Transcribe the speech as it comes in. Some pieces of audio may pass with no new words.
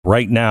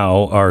right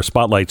now. Our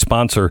spotlight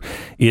sponsor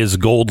is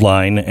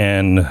Goldline,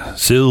 and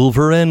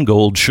silver and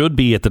gold should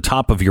be at the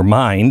top of your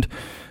mind.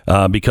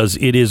 Because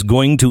it is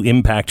going to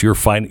impact your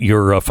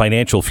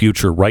financial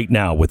future right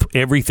now with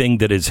everything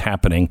that is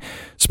happening,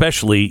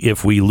 especially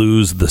if we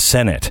lose the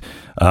Senate.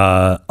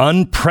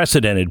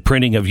 Unprecedented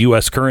printing of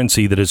U.S.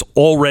 currency that is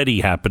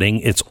already happening.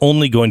 It's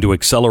only going to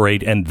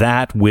accelerate, and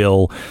that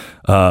will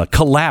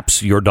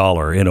collapse your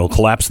dollar. It'll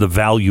collapse the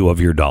value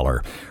of your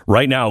dollar.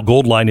 Right now,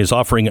 Goldline is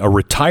offering a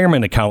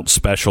retirement account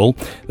special.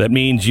 That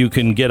means you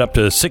can get up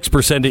to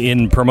 6%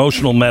 in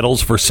promotional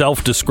metals for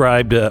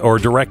self-described or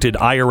directed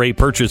IRA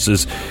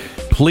purchases.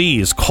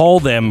 Please call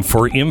them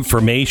for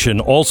information.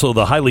 Also,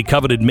 the highly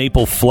coveted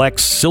Maple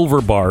Flex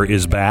Silver Bar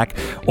is back,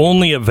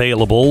 only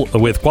available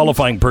with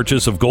qualifying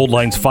purchase of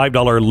Goldline's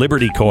 $5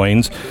 Liberty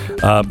coins.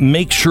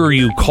 Make sure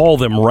you call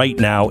them right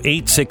now,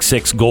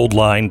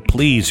 866-GOLDLINE.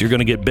 Please, you're going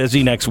to get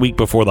busy next week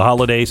before the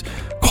holidays.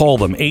 Call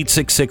them,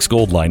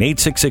 866-GOLDLINE,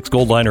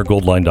 866-GOLDLINE or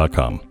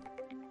goldline.com.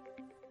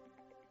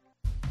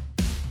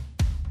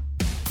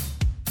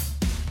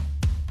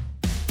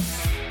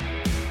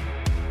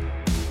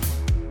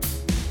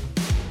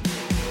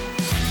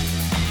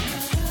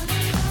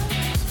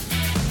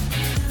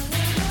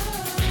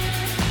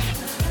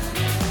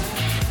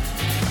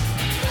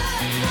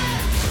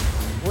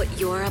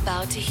 You're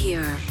about to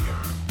hear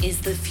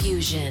is the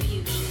fusion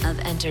of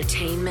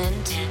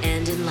entertainment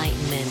and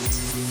enlightenment.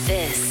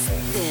 This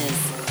is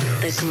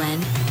the Glenn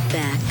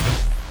Beck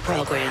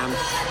Program.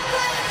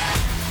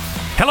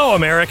 Hello,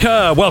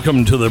 America.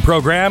 Welcome to the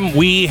program.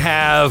 We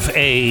have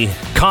a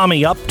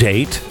commie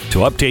update to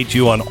update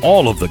you on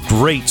all of the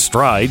great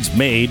strides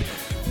made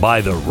by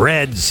the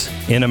Reds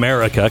in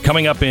America.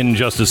 Coming up in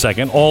just a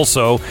second.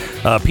 Also,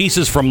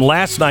 pieces from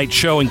last night's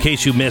show in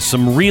case you missed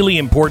some really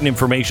important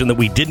information that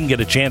we didn't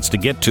get a chance to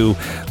get to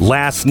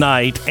last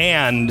night,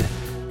 and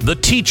the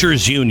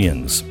teachers'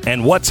 unions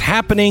and what's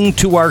happening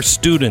to our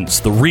students.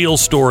 The real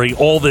story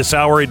all this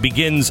hour. It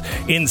begins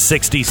in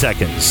 60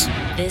 seconds.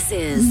 This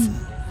is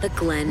the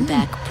Glenn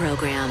Beck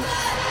Program.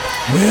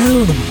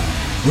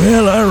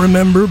 Well, I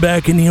remember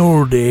back in the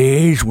old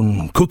days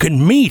when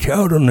cooking meat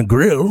out on the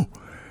grill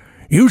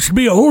used to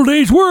be a whole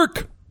day's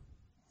work.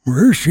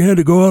 First, you had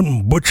to go out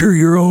and butcher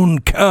your own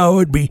cow.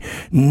 It'd be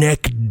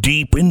neck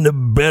deep in the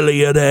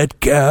belly of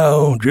that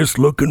cow, just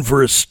looking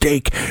for a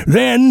steak.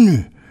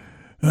 Then,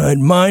 I'd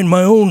mine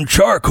my own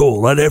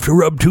charcoal. I'd have to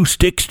rub two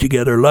sticks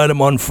together, light them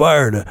on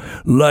fire to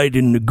light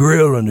in the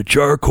grill and the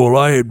charcoal.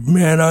 I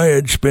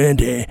had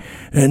spent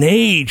an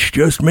age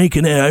just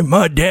making it.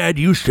 My dad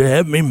used to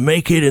have me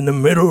make it in the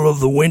middle of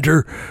the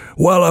winter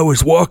while I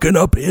was walking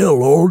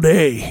uphill all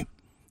day.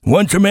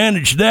 Once I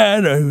managed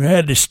that, I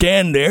had to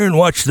stand there and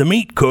watch the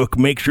meat cook,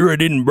 make sure I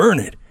didn't burn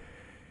it.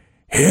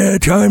 Yeah,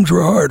 times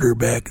were harder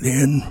back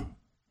then.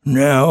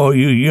 Now,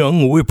 you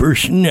young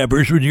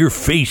whippersnappers with your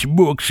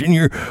Facebooks and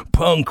your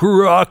punk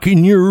rock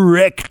and your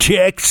rec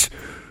techs,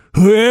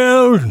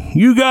 well,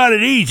 you got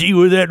it easy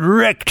with that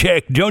rec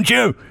tech, don't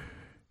you?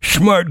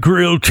 Smart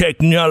grill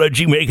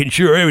technology, making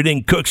sure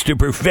everything cooks to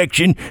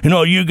perfection, and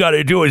all you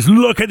gotta do is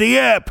look at the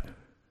app.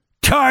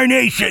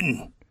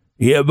 Tarnation!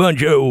 You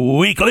bunch of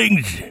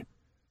weaklings.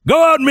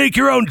 Go out and make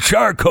your own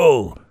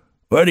charcoal.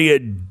 What are you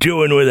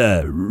doing with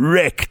a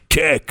rec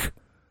tech?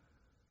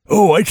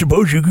 Oh, I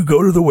suppose you could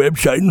go to the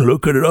website and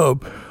look it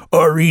up.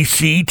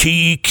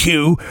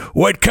 RECTEQ.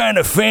 What kind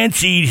of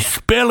fancy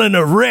spelling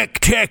of rec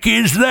tech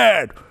is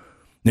that?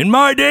 In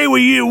my day,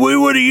 we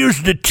would have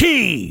used a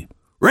T.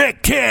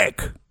 Rec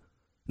tech.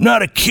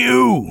 Not a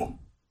Q.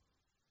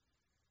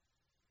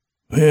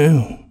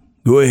 Well,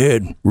 go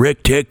ahead.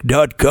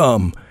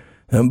 rectech.com.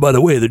 And by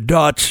the way, the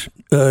dot's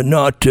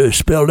not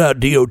spelled out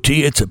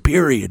D-O-T, it's a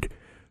period.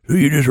 So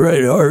you just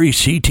write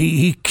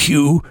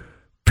RECTEQ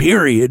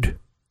period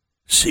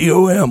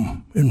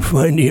C-O-M and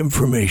find the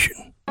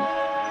information.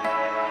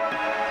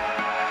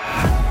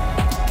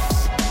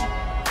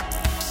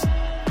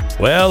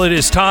 Well, it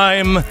is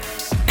time,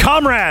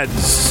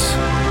 comrades,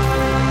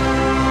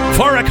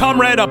 for a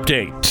comrade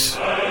update.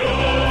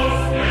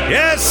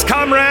 Yes,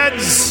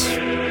 comrades,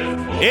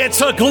 it's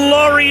a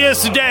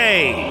glorious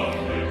day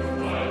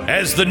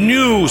as the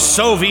new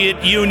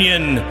Soviet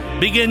Union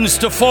begins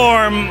to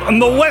form in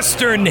the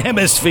Western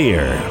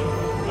Hemisphere.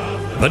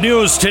 The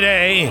news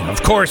today,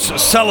 of course,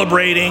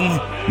 celebrating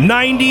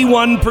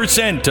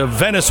 91% of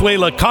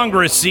Venezuela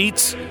Congress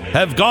seats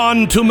have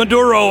gone to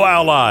Maduro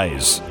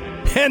allies.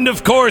 And,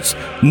 of course,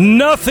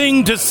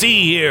 nothing to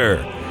see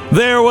here.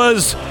 There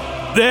was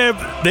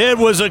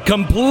a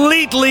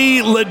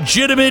completely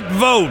legitimate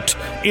vote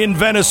in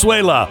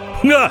Venezuela,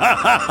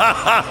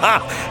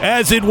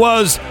 as it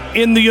was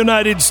in the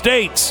United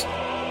States.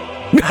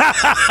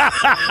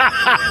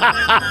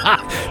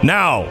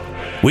 Now,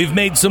 we've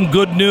made some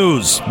good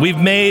news. We've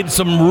made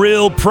some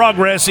real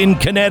progress in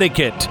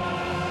Connecticut.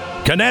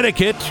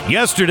 Connecticut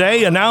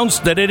yesterday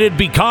announced that it had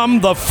become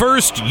the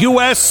first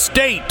U.S.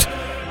 state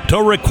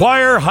to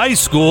require high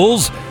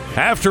schools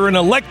after an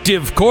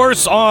elective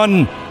course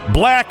on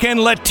Black and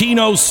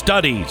Latino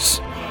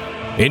studies.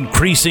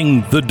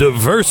 Increasing the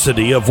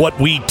diversity of what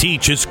we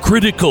teach is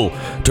critical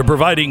to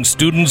providing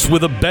students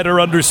with a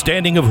better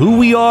understanding of who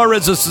we are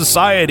as a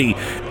society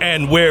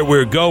and where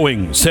we're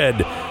going,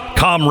 said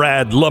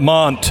Comrade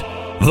Lamont,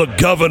 the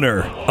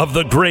governor of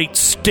the great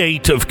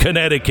state of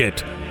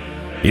Connecticut.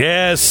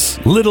 Yes,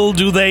 little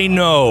do they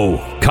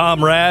know,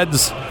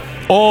 comrades,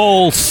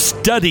 all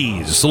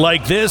studies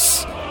like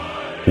this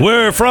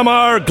were from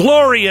our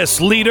glorious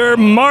leader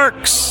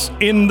Marx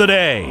in the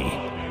day.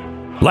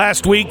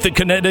 Last week, the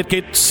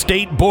Connecticut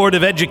State Board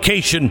of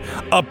Education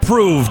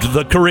approved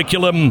the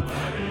curriculum.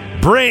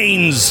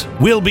 Brains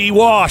will be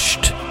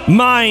washed,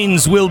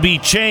 minds will be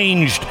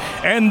changed,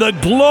 and the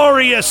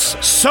glorious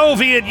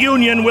Soviet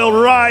Union will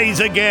rise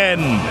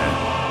again.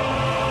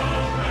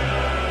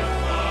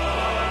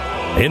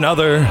 In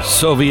other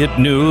Soviet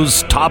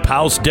news, top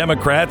House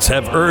Democrats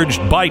have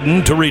urged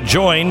Biden to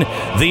rejoin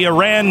the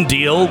Iran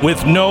deal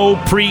with no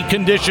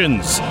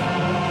preconditions.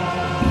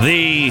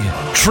 The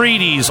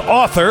treaty's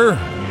author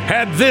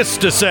had this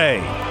to say.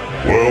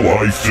 Well,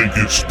 I think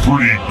it's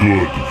pretty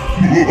good.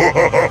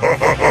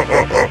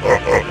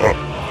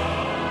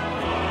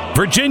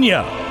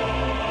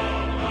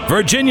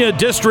 Virginia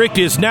District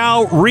is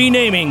now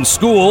renaming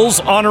schools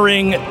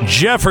honoring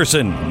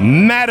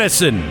Jefferson,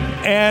 Madison,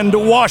 and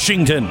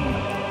Washington.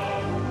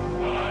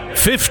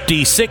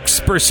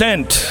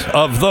 56%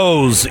 of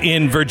those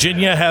in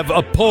Virginia have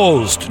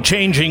opposed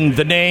changing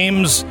the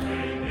names.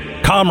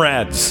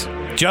 Comrades,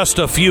 just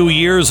a few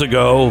years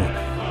ago,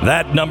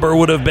 that number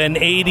would have been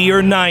 80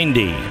 or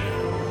 90.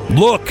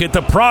 Look at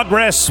the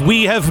progress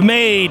we have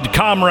made,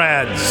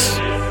 comrades.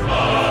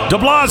 De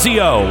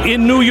Blasio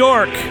in New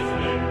York,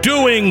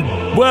 doing,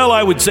 well,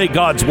 I would say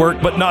God's work,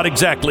 but not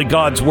exactly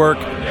God's work.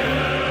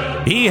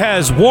 He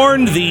has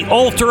warned the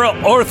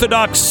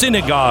ultra-Orthodox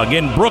synagogue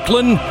in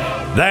Brooklyn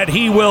that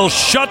he will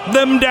shut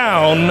them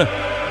down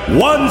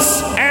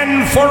once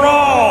and for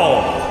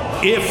all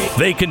if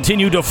they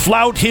continue to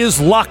flout his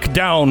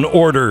lockdown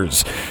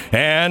orders.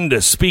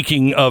 And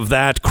speaking of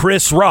that,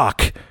 Chris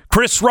Rock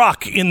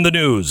in the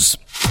news.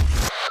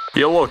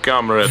 Hello,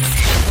 comrade.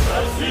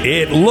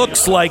 It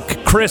looks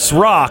like Chris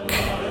Rock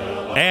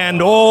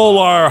and all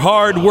our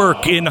hard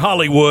work in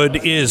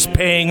Hollywood is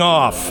paying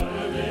off.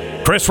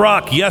 Chris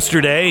Rock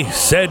yesterday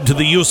said to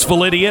the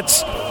useful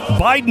idiots,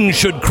 Biden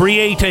should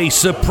create a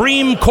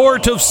Supreme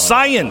Court of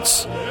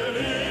Science.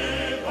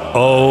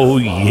 Oh,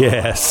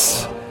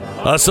 yes.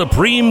 A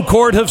Supreme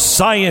Court of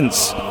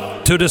Science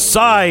to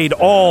decide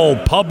all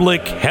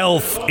public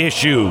health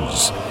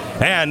issues.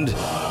 And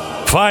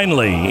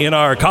finally, in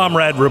our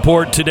Comrade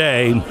Report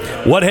today,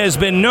 what has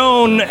been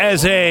known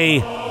as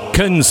a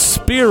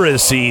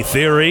conspiracy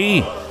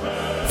theory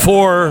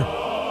for,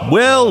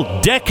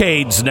 well,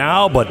 decades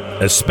now, but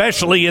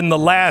especially in the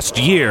last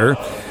year,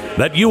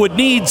 that you would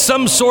need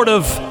some sort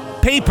of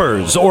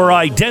papers or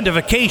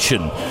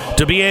identification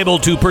to be able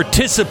to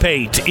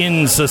participate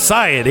in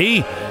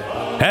society,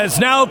 has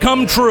now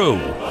come true.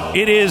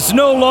 It is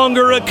no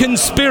longer a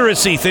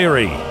conspiracy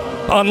theory,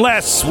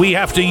 unless we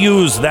have to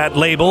use that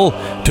label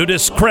to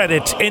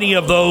discredit any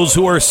of those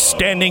who are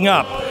standing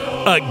up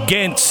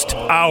against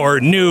our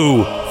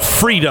new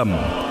freedom.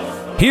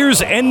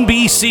 Here's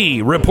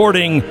NBC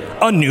reporting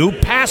a new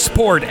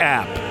passport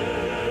app.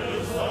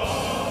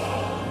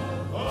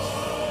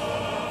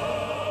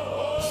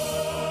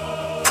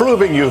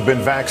 Proving you've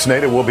been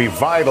vaccinated will be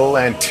vital,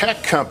 and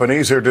tech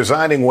companies are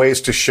designing ways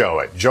to show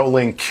it.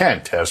 Jolene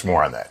Kent has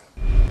more on that.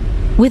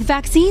 With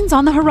vaccines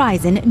on the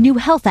horizon, new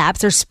health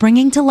apps are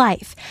springing to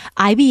life.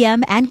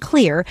 IBM and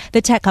Clear,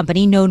 the tech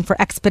company known for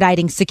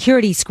expediting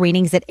security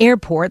screenings at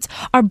airports,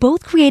 are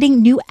both creating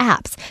new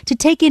apps to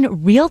take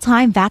in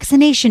real-time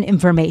vaccination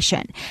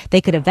information.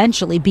 They could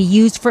eventually be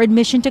used for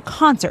admission to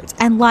concerts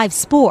and live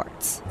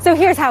sports. So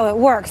here's how it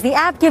works. The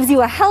app gives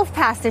you a health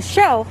pass to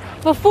show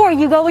before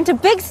you go into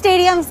big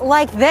stadiums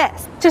like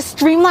this, to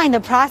streamline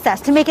the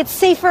process, to make it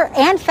safer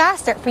and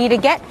faster for you to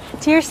get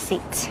to your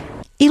seat.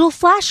 It'll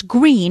flash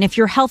green if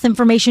your health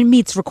information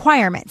meets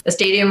requirements. A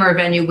stadium or a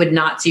venue would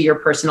not see your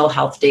personal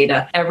health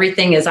data.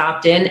 Everything is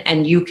opt-in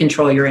and you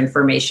control your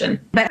information.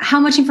 But how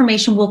much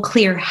information will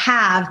Clear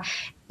have,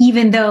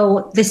 even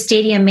though the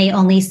stadium may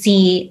only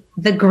see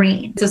the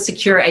green? It's a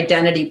secure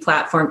identity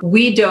platform.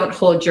 We don't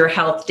hold your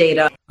health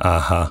data.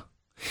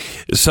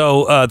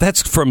 So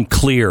that's from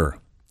Clear.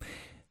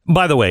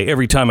 By the way,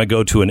 every time I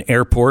go to an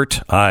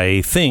airport,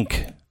 I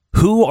think,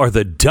 who are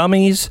the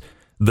dummies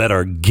that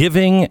are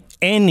giving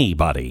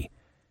anybody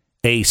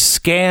a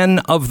scan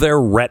of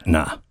their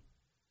retina?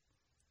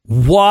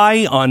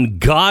 Why on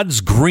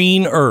God's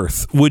green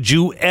earth would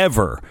you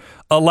ever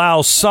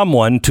allow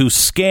someone to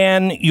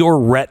scan your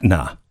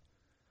retina?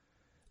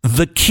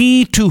 The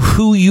key to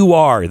who you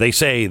are, they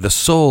say the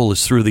soul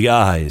is through the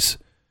eyes.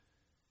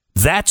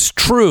 That's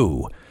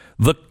true.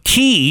 The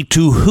key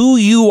to who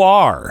you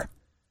are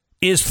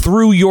is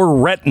through your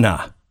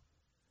retina.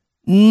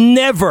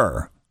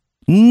 Never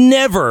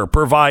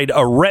provide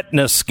a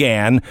retina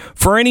scan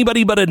for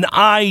anybody but an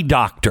eye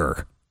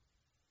doctor.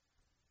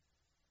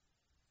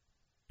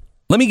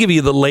 Let me give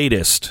you the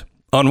latest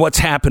on what's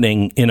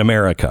happening in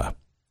America.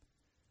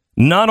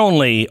 not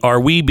only are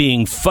we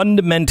being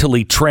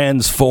fundamentally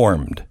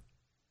transformed,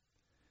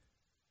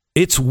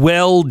 it's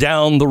well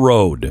down the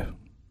road.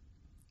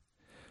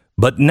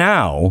 But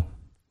now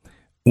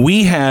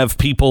we have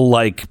people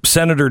like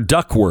Senator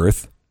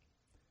Duckworth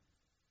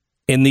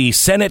in the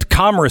Senate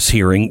Commerce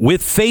hearing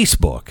with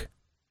Facebook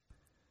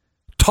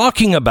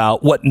talking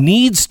about what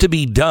needs to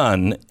be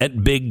done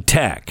at big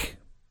tech.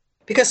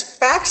 Because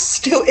facts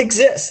still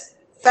exist.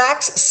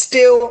 Facts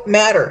still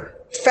matter.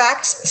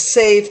 Facts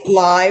save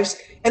lives.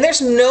 And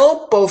there's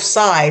no both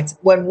sides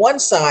when one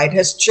side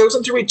has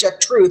chosen to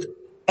reject truth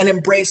and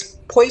embrace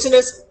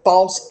poisonous,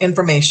 false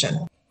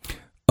information.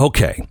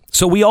 Okay,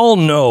 so we all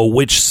know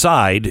which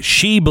side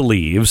she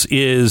believes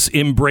is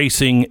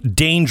embracing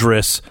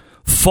dangerous,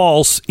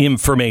 false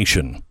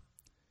information.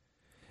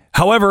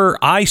 However,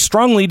 I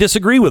strongly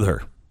disagree with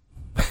her.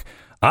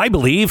 I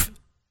believe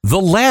the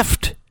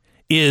left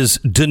is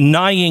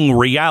denying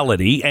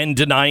reality and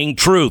denying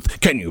truth.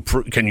 Can you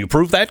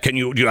prove that? Do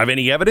you have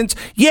any evidence?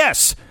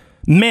 Yes,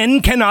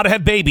 men cannot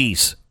have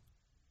babies.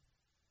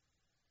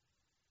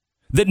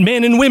 That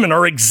men and women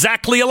are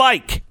exactly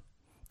alike.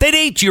 That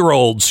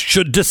 8-year-olds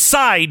should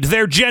decide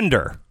their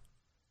gender.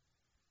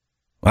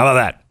 How about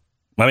that?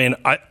 I mean,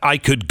 I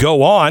could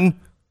go on.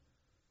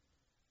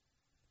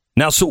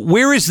 Now, so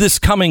where is this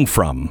coming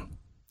from?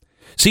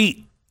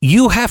 See,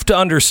 you have to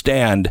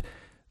understand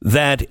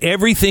that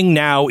everything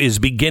now is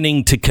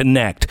beginning to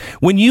connect.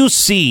 When you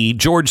see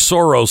George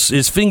Soros,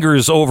 his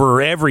fingers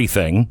over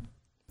everything,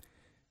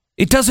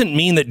 it doesn't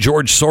mean that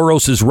George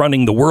Soros is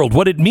running the world.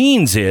 What it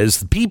means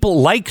is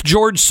people like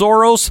George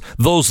Soros,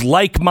 those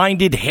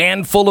like-minded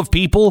handful of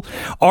people,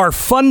 are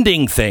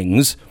funding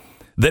things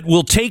that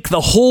will take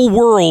the whole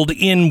world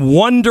in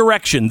one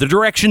direction, the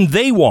direction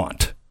they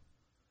want.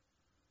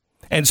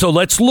 And so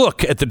let's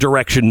look at the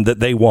direction that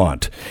they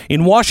want.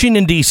 In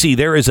Washington, D.C.,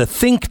 there is a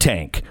think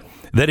tank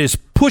that is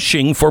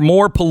pushing for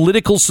more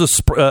political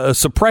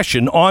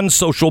suppression on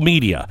social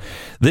media.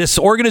 This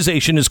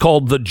organization is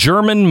called the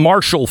German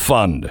Marshall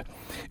Fund.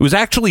 It was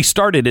actually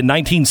started in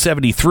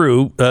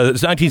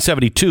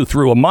 1972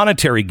 through a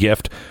monetary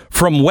gift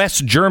from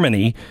West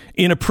Germany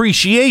in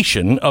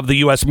appreciation of the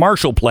U.S.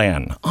 Marshall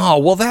Plan. Oh,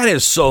 well, that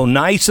is so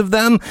nice of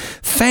them.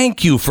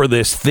 Thank you for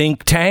this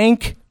think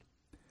tank.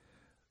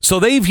 So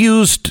they've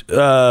used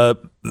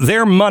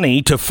their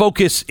money to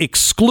focus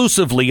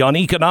exclusively on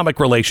economic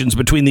relations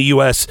between the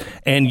U.S.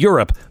 and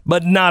Europe,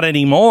 but not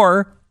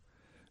anymore.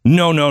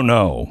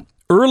 No.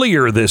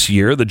 Earlier this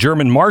year, the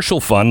German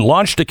Marshall Fund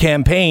launched a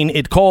campaign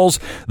it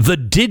calls the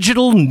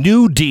Digital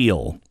New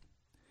Deal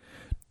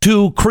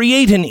to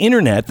create an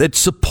internet that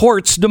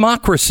supports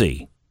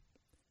democracy.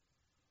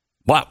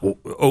 Wow.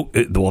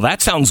 Well,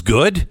 that sounds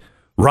good,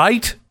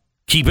 right?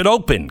 Keep it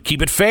open.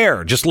 Keep it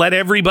fair. Just let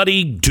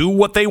everybody do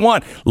what they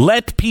want.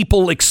 Let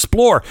people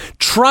explore.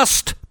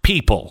 Trust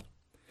people.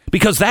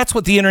 Because that's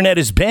what the internet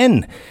has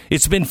been.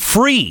 It's been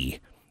free,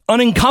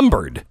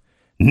 unencumbered.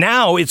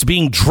 Now it's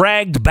being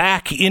dragged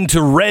back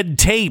into red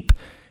tape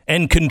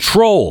and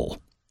control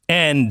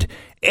and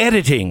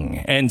editing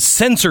and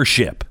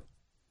censorship.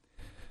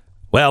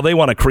 Well, they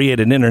want to create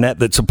an internet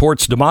that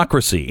supports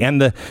democracy.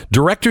 And the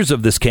directors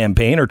of this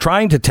campaign are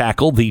trying to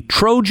tackle the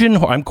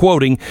I'm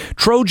quoting,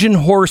 Trojan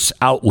horse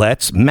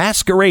outlets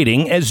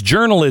masquerading as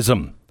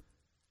journalism.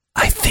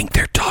 I think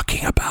they're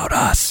talking about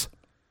us.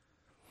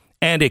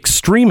 And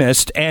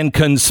extremist and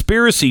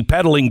conspiracy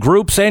peddling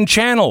groups and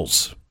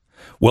channels.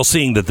 Well,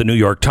 seeing that the New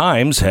York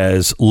Times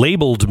has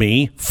labeled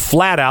me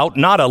flat out,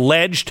 not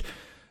alleged,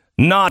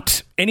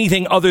 not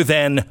anything other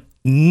than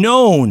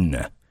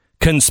known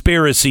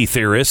conspiracy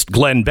theorist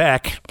Glenn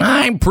Beck,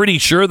 I'm pretty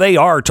sure they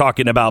are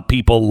talking about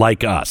people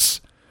like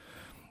us.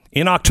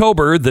 In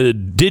October, the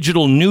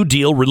Digital New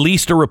Deal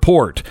released a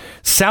report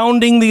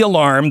sounding the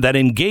alarm that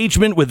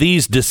engagement with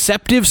these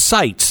deceptive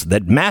sites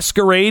that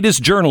masquerade as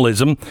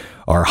journalism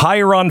are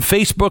higher on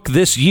Facebook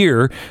this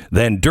year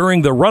than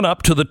during the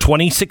run-up to the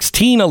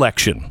 2016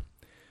 election.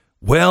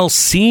 Well,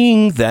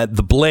 seeing that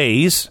The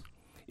Blaze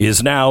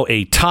is now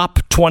a top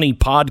 20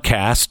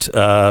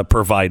 podcast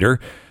provider,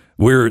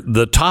 we're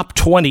the top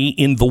 20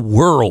 in the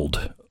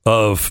world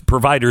of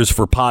providers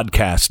for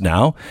podcasts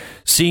now,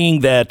 seeing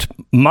that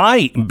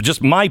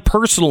my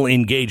personal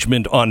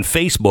engagement on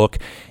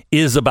Facebook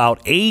is about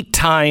 8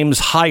 times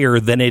higher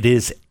than it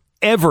has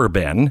ever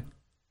been.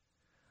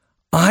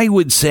 I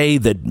would say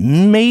that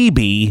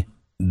maybe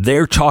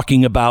they're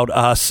talking about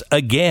us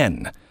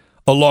again,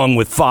 along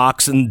with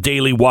Fox and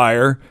Daily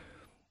Wire,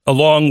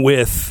 along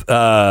with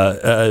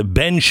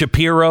Ben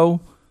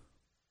Shapiro.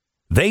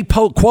 They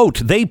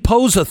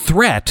pose a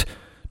threat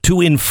to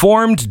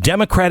informed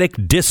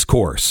democratic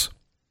discourse.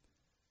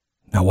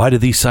 Now, why do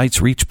these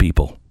sites reach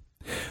people?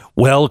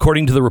 Well,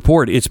 according to the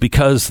report, it's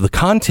because the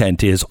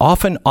content is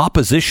often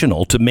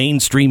oppositional to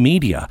mainstream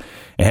media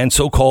and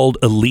so-called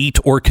elite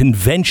or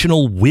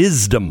conventional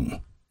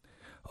wisdom.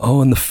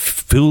 Oh, and the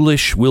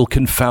foolish will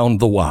confound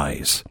the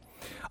wise.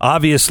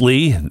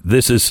 Obviously,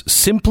 this is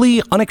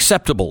simply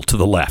unacceptable to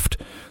the left.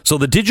 So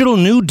the Digital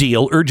New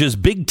Deal urges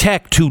big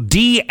tech to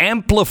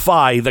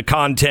de-amplify the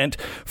content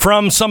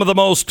from some of the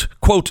most,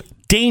 quote,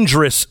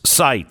 dangerous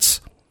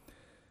sites.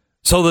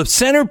 So the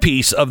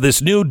centerpiece of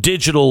this new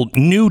Digital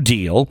New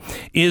Deal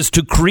is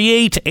to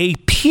create a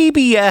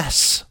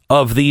PBS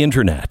of the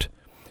internet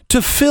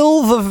to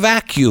fill the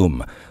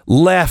vacuum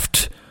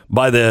left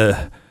by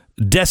the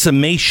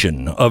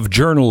decimation of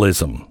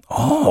journalism.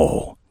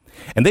 Oh,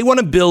 and they want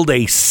to build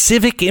a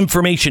civic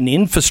information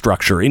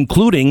infrastructure,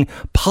 including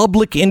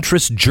public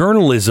interest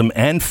journalism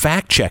and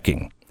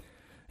fact-checking.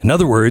 In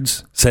other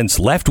words, since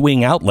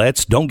left-wing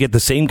outlets don't get the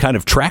same kind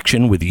of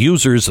traction with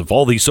users of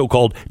all these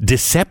so-called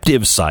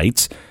deceptive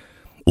sites,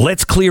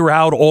 let's clear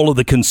out all of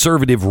the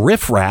conservative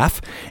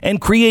riffraff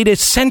and create a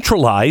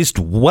centralized,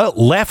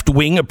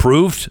 left-wing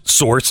approved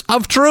source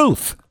of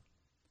truth.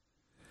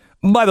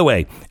 By the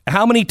way,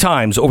 how many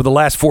times over the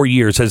last 4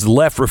 years has the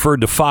left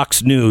referred to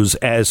Fox News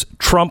as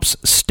Trump's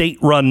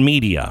state-run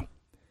media?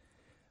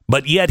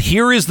 But yet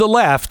here is the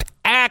left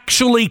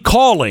actually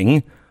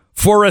calling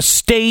for a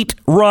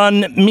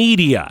state-run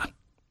media.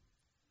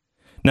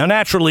 Now,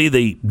 naturally,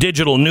 the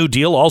Digital New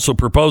Deal also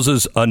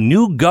proposes a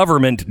new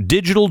government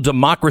digital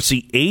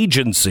democracy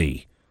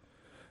agency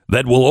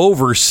that will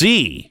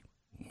oversee,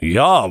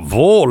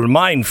 jawohl,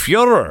 mein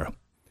Führer.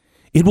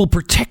 It will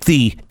protect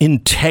the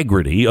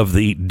integrity of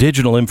the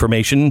digital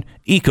information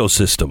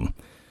ecosystem.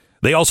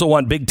 They also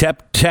want big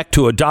tech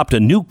to adopt a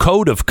new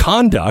code of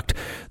conduct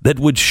that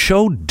would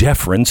show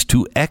deference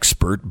to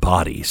expert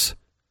bodies.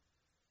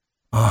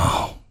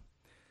 Oh,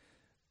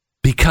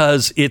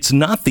 because it's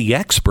not the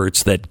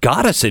experts that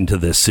got us into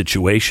this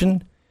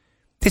situation.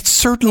 It's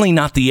certainly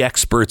not the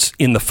experts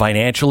in the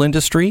financial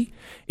industry.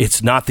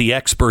 It's not the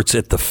experts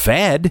at the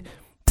Fed.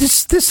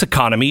 This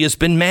economy has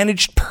been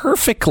managed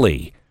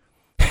perfectly.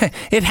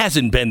 It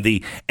hasn't been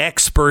the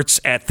experts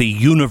at the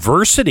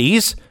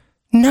universities.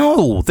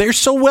 No, they're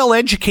so well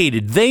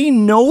educated. They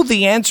know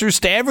the answers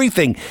to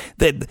everything,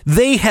 that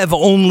they have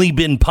only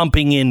been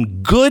pumping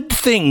in good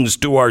things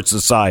to our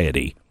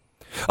society.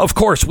 Of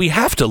course, we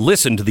have to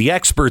listen to the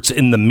experts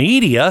in the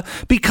media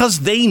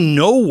because they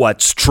know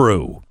what's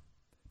true.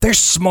 They're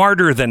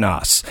smarter than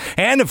us.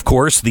 And of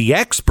course, the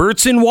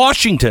experts in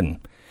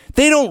Washington.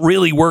 They don't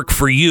really work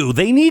for you.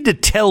 They need to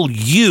tell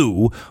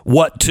you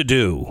what to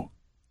do.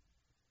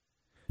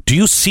 Do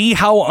you see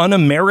how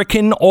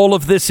un-American all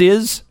of this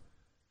is?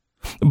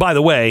 By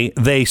the way,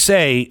 they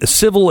say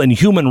civil and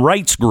human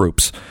rights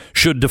groups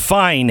should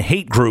define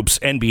hate groups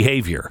and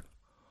behavior.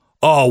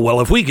 Oh,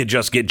 well, if we could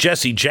just get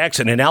Jesse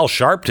Jackson and Al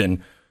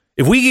Sharpton,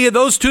 if we could get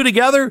those two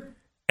together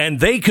and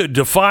they could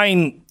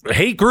define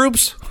hate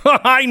groups,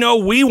 I know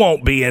we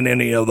won't be in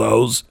any of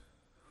those.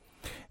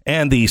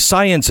 And the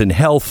science and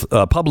health,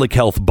 public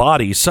health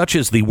bodies, such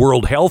as the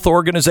World Health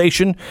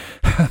Organization,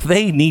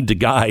 they need to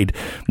guide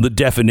the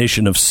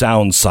definition of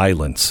sound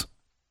silence.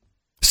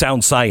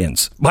 Sound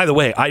science. By the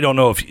way, I don't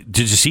know did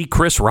you see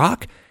Chris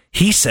Rock?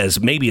 He says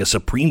maybe a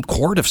Supreme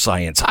Court of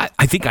Science.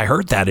 I think I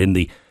heard that in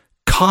the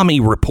Commie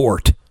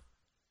Report.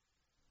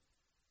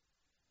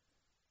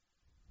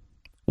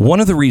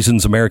 One of the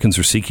reasons Americans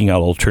are seeking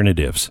out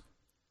alternatives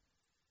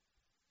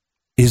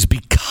is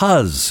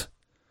because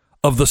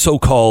of the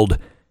so-called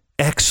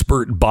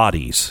expert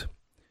bodies.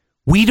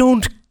 We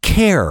don't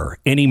care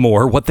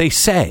anymore what they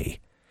say.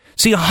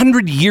 See,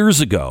 100 years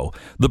ago,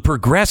 the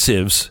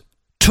progressives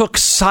took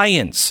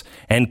science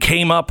and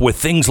came up with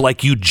things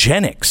like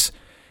eugenics.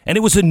 And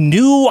it was a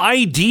new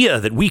idea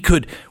that we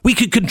could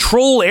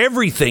control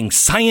everything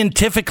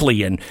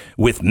scientifically and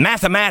with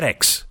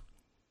mathematics.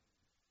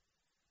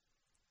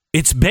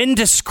 It's been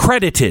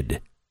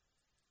discredited.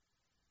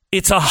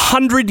 It's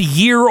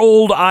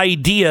 100-year-old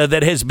idea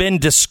that has been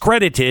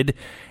discredited,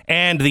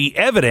 and the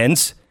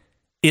evidence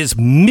is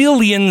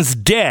millions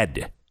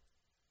dead.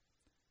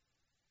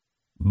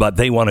 But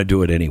they want to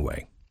do it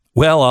anyway.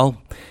 Well,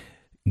 I'll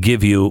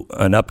give you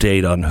an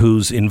update on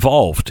who's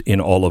involved in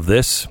all of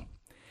this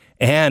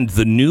and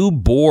the new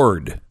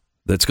board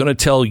that's going to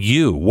tell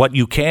you what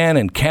you can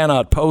and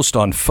cannot post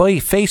on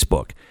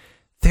Facebook.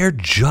 They're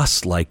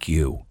just like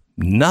you.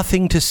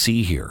 Nothing to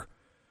see here.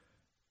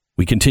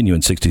 We continue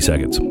in 60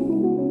 seconds.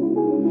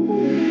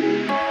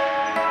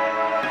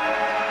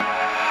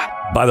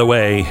 By the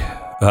way,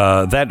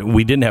 that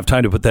we didn't have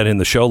time to put that in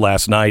the show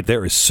last night.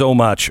 There is so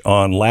much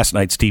on last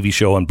night's TV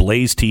show on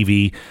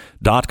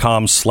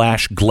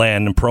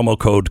blazetv.com/Glenn, promo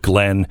code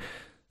Glenn.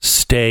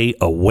 Stay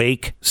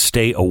awake,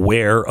 stay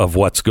aware of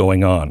what's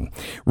going on.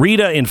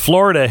 Rita in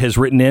Florida has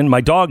written in, my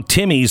dog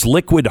Timmy's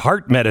liquid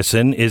heart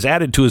medicine is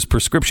added to his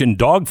prescription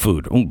dog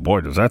food. Oh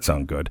boy, does that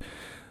sound good.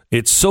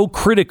 It's so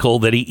critical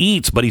that he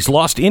eats, but he's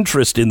lost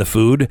interest in the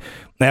food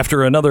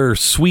after another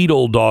sweet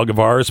old dog of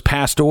ours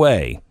passed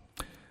away.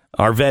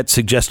 Our vet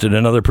suggested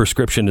another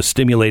prescription to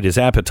stimulate his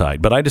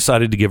appetite, but I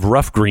decided to give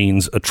Rough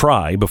Greens a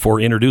try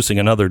before introducing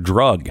another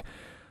drug.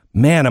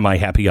 Man, am I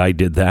happy I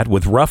did that.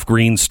 With Rough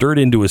Greens stirred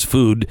into his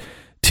food,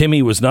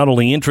 Timmy was not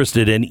only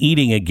interested in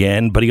eating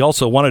again, but he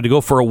also wanted to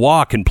go for a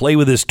walk and play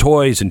with his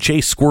toys and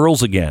chase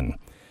squirrels again.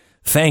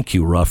 Thank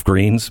you, Rough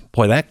Greens.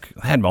 Boy, that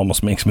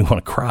almost makes me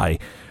want to cry.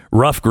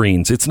 Rough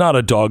Greens, it's not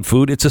a dog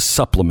food. It's a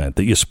supplement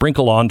that you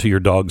sprinkle onto your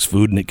dog's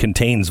food, and it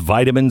contains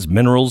vitamins,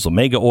 minerals,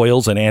 omega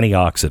oils, and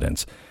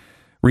antioxidants.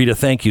 Rita,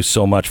 thank you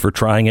so much for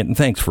trying it, and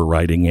thanks for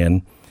writing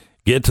in.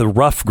 Get to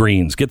Rough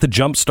Greens. Get the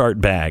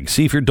Jumpstart bag.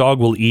 See if your dog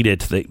will eat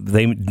it.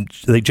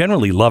 They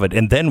generally love it.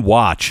 And then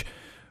watch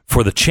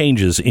for the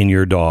changes in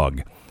your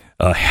dog.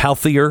 A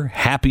healthier,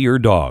 happier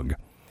dog.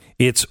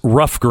 It's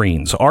Rough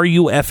Greens.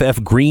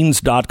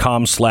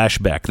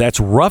 RUFFgreens.com/Beck. That's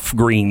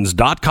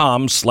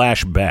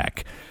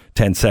roughgreens.com/Beck.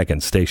 10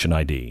 seconds, station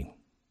ID.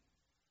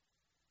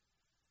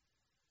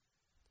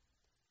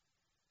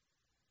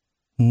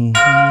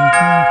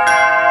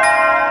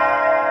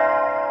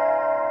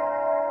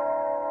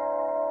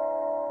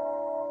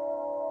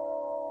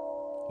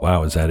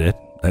 Wow, is that it?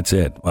 That's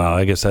it. Well,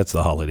 I guess that's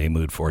the holiday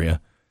mood for you.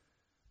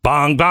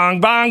 Bong, bong,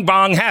 bong,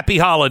 bong. Happy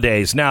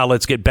holidays. Now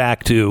let's get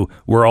back to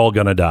we're all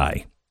going to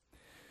die.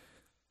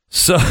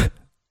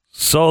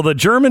 So the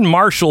German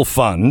Marshall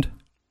Fund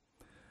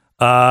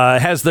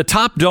has the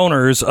top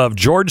donors of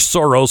George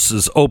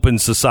Soros' Open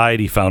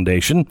Society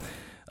Foundation,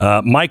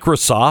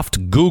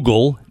 Microsoft,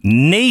 Google,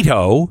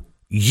 NATO,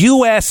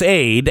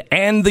 USAID,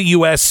 and the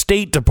U.S.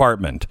 State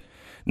Department.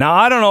 Now,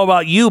 I don't know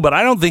about you, but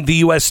I don't think the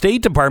U.S.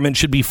 State Department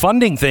should be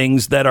funding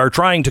things that are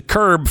trying to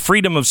curb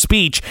freedom of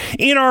speech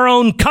in our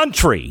own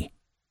country.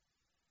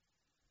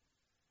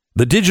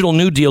 The Digital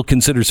New Deal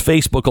considers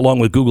Facebook, along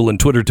with Google and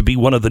Twitter, to be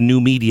one of the new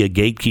media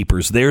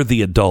gatekeepers. They're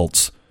the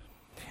adults.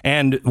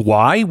 And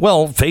why?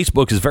 Well,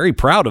 Facebook is very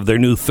proud of their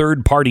new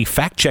third-party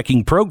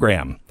fact-checking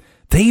program.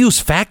 They use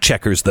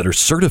fact-checkers that are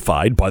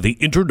certified by the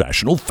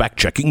International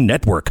Fact-Checking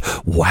Network.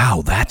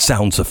 Wow, that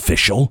sounds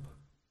official.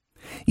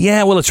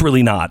 Yeah, well, it's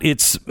really not.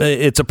 It's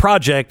a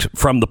project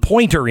from the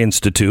Poynter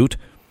Institute.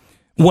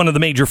 One of the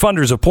major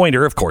funders of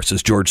Poynter, of course,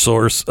 is George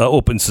Soros'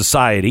 Open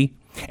Society.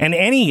 And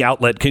any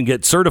outlet can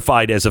get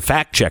certified as a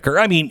fact checker.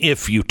 I mean,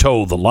 if you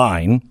toe the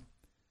line.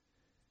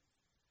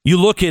 You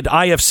look at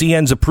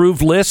IFCN's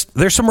approved list,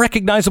 there's some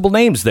recognizable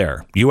names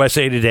there.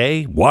 USA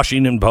Today,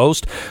 Washington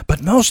Post,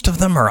 but most of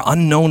them are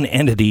unknown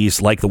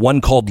entities like the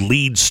one called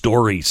Lead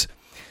Stories.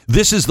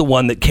 This is the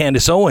one that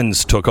Candace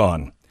Owens took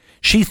on.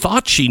 She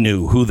thought she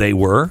knew who they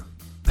were.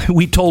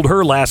 We told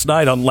her last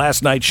night on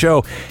last night's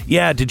show,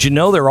 yeah, did you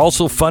know they're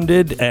also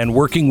funded and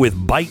working with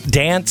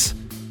ByteDance?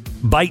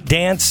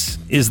 ByteDance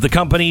is the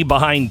company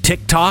behind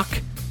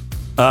TikTok,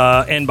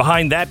 and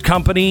behind that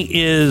company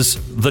is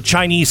the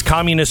Chinese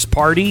Communist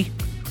Party.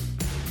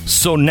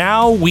 So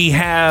now we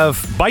have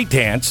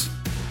ByteDance,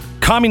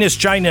 Communist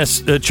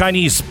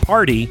Chinese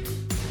Party,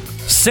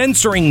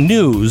 censoring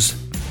news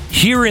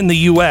here in the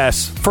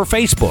U.S. for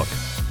Facebook.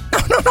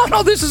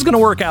 No, this is going to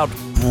work out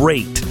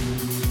great.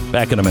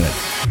 Back in a minute.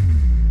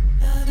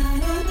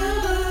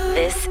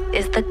 This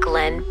is the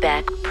Glenn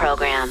Beck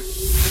Program.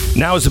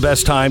 Now is the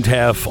best time to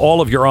have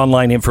all of your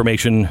online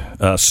information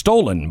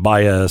stolen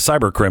by a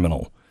cyber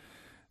criminal.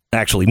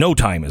 Actually, no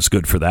time is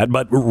good for that,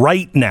 but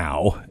right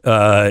now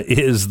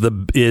is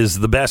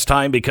the best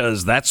time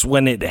because that's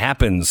when it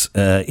happens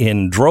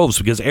in droves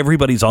because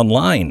everybody's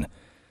online.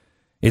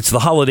 It's the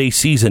holiday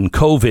season,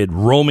 COVID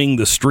roaming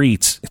the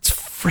streets. It's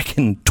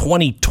freaking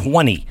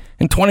 2020,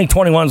 and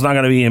 2021 is not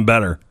going to be any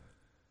better.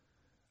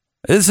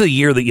 This is a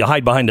year that you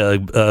hide behind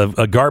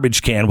a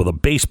garbage can with a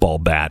baseball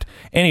bat.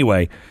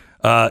 Anyway,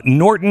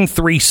 Norton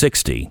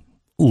 360,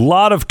 a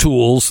lot of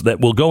tools that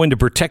will go into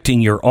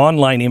protecting your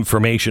online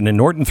information, and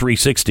Norton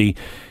 360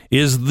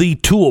 is the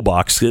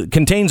toolbox. It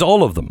contains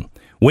all of them.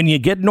 When you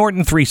get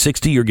Norton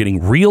 360, you're getting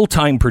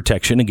real-time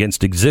protection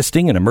against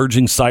existing and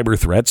emerging cyber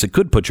threats that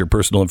could put your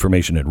personal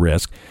information at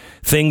risk.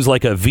 Things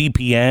like a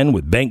VPN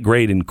with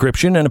bank-grade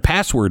encryption and a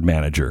password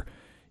manager.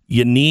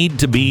 You need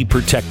to be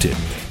protected.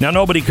 Now,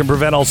 nobody can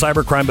prevent all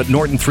cybercrime, but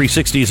Norton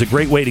 360 is a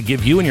great way to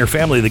give you and your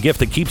family the gift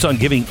that keeps on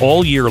giving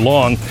all year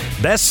long.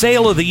 Best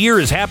sale of the year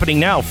is happening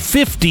now.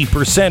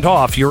 50%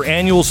 off your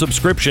annual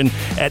subscription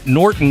at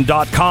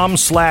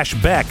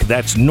norton.com/Beck.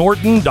 That's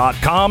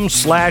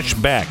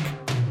norton.com/Beck.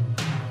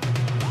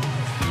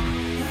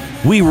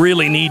 We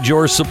really need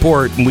your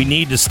support, and we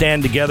need to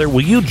stand together.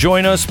 Will you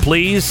join us,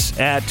 please,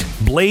 at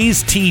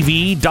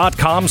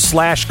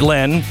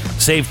blazetv.com/Glenn.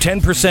 Save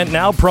 10%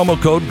 now, promo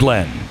code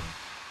Glenn.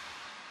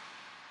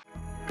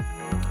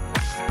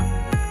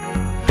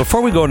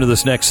 Before we go into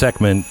this next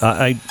segment,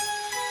 I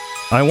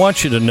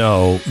want you to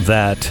know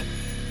that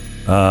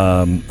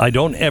I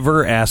don't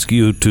ever ask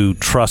you to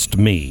trust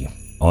me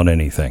on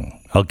anything.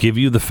 I'll give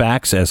you the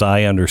facts as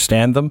I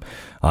understand them.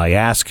 I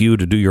ask you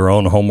to do your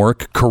own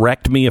homework.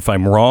 Correct me if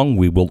I'm wrong.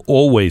 We will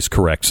always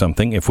correct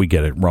something if we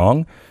get it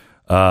wrong.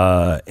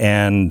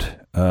 And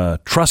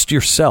trust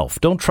yourself.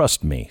 Don't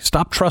trust me.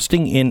 Stop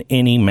trusting in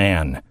any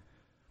man.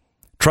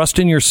 Trust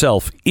in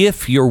yourself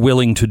if you're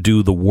willing to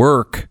do the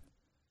work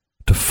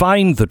to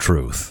find the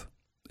truth.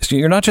 So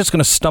you're not just going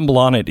to stumble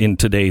on it in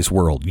today's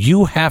world.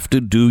 You have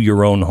to do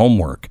your own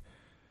homework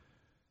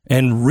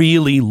and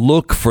really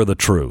look for the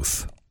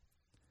truth.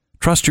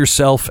 Trust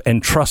yourself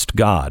and trust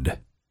God.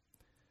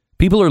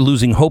 People are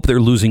losing hope. They're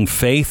losing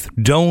faith.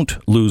 Don't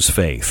lose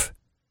faith.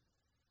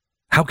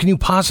 How can you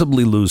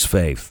possibly lose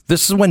faith?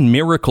 This is when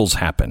miracles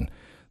happen.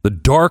 The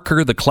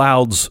darker the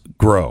clouds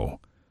grow,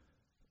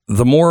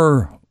 the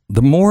more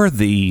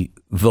the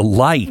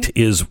light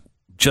is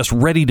just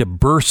ready to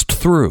burst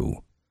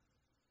through.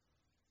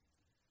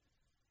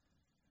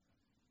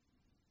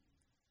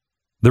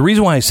 The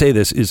reason why I say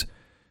this is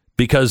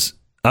because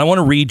I want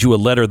to read you a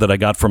letter that I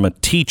got from a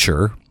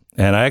teacher,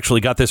 and I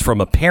actually got this from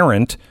a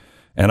parent,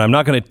 and I'm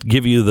not going to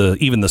give you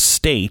even the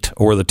state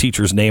or the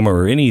teacher's name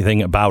or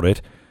anything about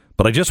it,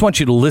 but I just want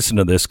you to listen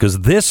to this because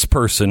this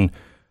person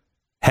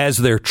has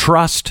their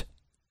trust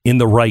in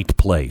the right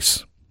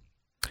place.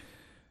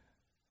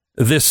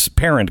 This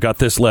parent got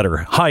this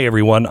letter. Hi,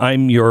 everyone.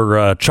 I'm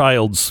your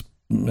child's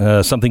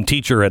something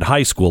teacher at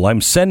high school.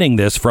 I'm sending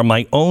this from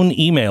my own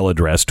email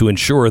address to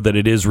ensure that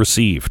it is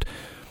received.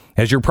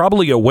 As you're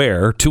probably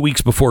aware, 2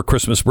 weeks before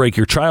Christmas break,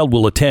 your child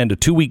will attend a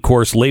 2-week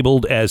course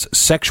labeled as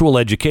sexual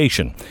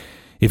education.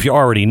 If you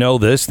already know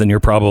this, then you're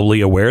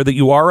probably aware that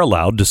you are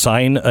allowed to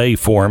sign a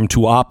form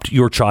to opt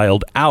your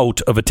child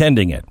out of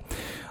attending it.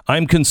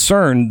 I'm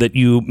concerned that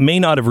you may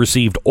not have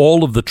received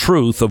all of the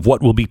truth of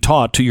what will be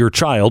taught to your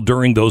child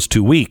during those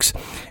 2 weeks.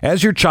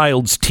 As your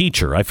child's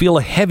teacher, I feel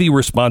a heavy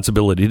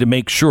responsibility to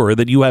make sure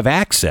that you have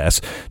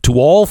access to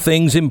all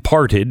things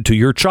imparted to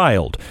your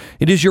child.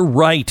 It is your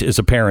right as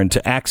a parent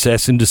to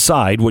access and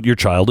decide what your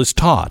child is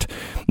taught.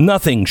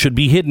 Nothing should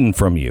be hidden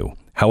from you.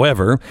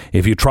 However,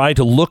 if you try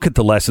to look at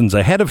the lessons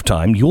ahead of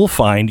time, you will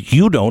find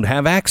you don't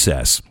have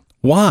access.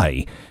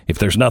 Why? If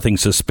there's nothing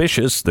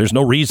suspicious, there's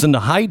no reason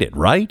to hide it,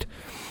 right?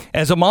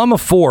 As a mom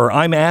of 4,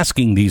 I'm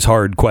asking these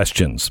hard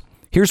questions.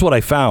 Here's what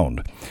I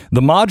found.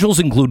 The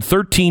modules include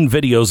 13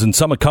 videos and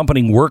some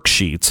accompanying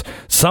worksheets.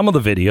 Some of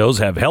the videos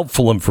have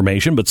helpful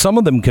information, but some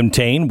of them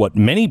contain what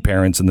many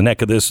parents in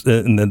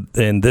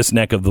this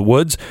neck of the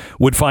woods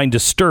would find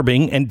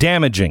disturbing and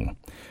damaging.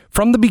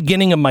 From the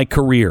beginning of my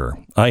career,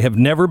 I have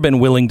never been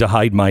willing to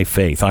hide my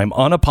faith. I'm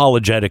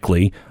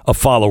unapologetically a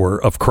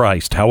follower of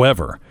Christ.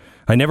 However,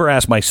 I never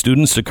ask my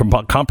students to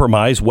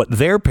compromise what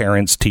their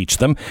parents teach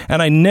them,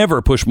 and I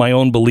never push my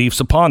own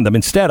beliefs upon them.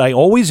 Instead, I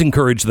always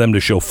encourage them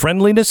to show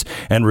friendliness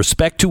and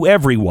respect to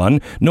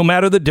everyone, no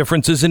matter the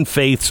differences in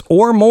faiths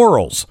or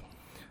morals.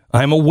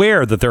 I am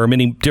aware that there are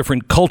many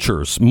different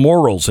cultures,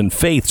 morals, and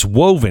faiths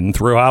woven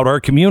throughout our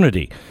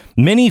community.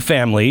 Many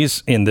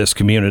families in this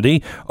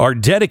community are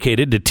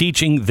dedicated to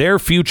teaching their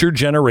future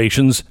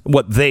generations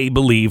what they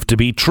believe to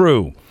be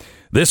true.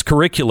 This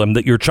curriculum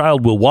that your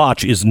child will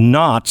watch is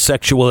not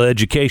sexual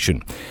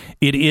education.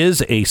 It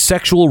is a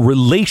sexual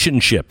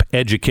relationship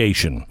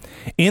education.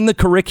 In the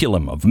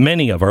curriculum of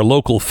many of our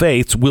local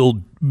faiths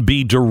will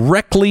be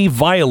directly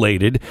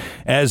violated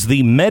as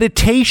the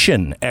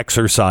meditation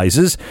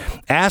exercises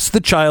ask the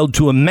child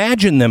to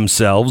imagine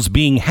themselves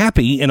being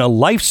happy in a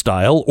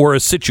lifestyle or a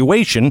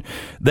situation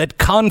that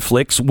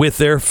conflicts with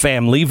their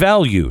family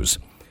values.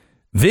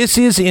 This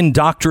is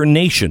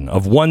indoctrination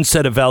of one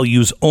set of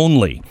values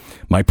only.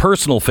 My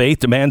personal faith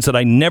demands that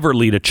I never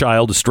lead a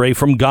child astray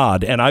from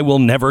God, and I will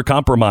never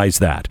compromise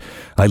that.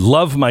 I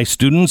love my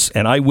students,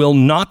 and I will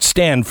not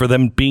stand for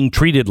them being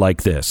treated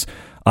like this.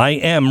 I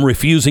am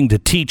refusing to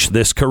teach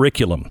this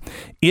curriculum.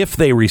 If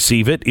they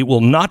receive it, it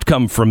will not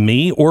come from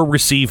me or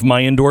receive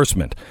my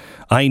endorsement.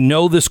 I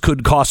know this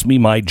could cost me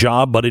my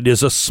job, but it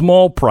is a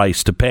small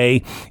price to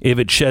pay if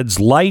it sheds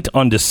light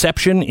on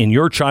deception in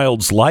your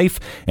child's life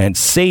and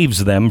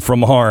saves them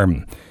from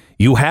harm.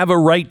 You have a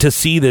right to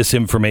see this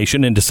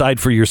information and decide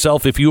for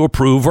yourself if you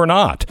approve or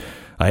not.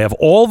 I have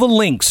all the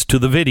links to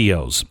the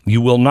videos. You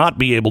will not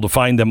be able to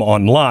find them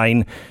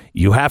online.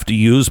 You have to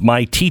use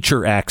my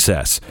teacher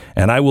access,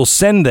 and I will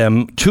send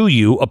them to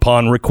you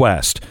upon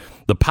request.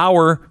 The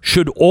power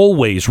should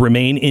always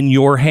remain in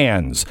your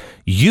hands.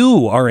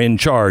 You are in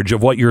charge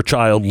of what your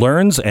child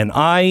learns, and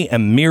I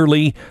am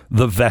merely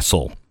the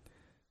vessel.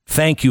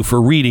 Thank you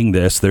for reading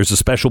this. There's a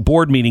special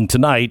board meeting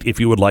tonight if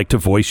you would like to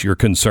voice your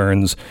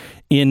concerns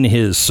in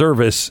his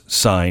service.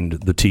 Signed,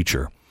 the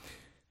teacher.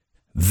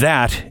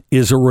 That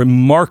is a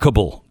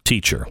remarkable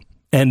teacher,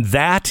 and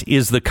that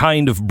is the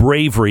kind of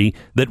bravery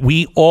that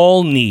we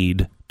all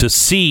need to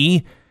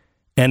see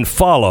and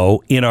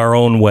follow in our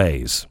own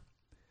ways.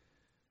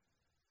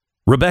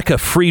 Rebecca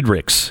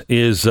Friedrichs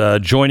is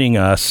joining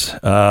us,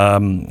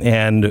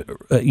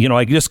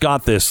 I just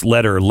got this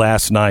letter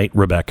last night,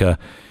 Rebecca.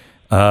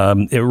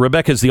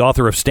 Rebecca is the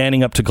author of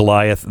Standing Up to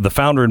Goliath, the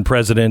founder and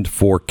president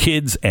for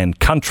Kids and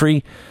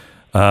Country.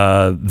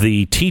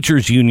 The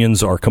teachers'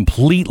 unions are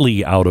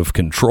completely out of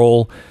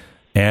control,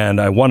 and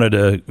I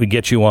wanted to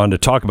get you on to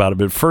talk about it.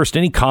 But first,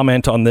 any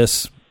comment on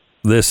this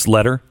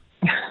letter?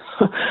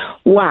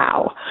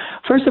 Wow.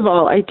 First of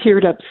all, I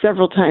teared up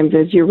several times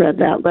as you read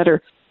that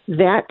letter.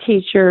 That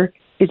teacher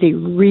is a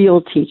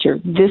real teacher.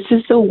 This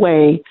is the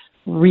way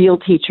real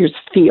teachers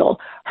feel.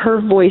 Her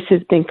voice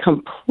has been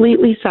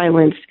completely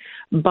silenced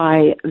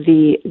by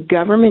the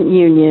government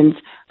unions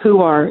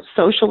who are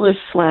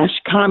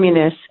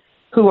socialists/communists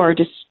who are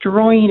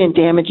destroying and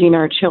damaging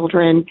our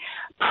children,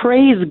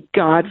 praise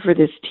God for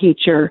this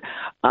teacher.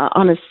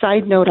 On a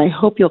side note, I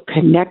hope you'll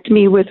connect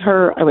me with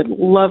her. I would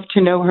love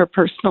to know her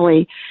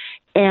personally.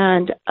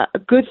 And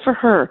good for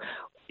her.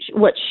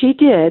 What she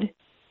did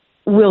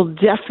will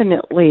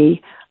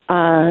definitely,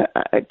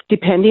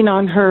 depending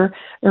on her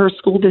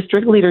school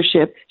district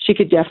leadership, she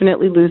could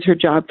definitely lose her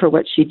job for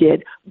what she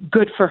did.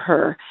 Good for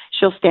her.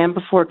 She'll stand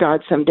before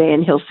God someday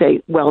and he'll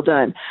say, well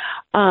done.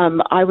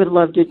 I would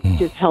love to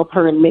just help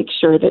her and make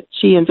sure that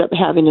she ends up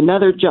having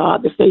another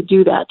job if they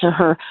do that to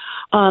her.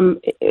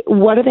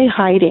 What are they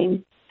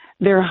hiding?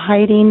 They're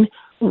hiding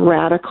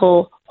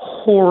radical,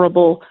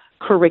 horrible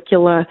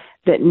curricula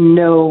that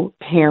no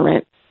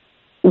parent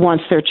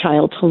wants their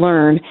child to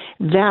learn.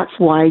 That's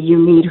why you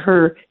need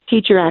her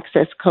teacher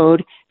access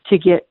code to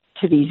get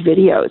to these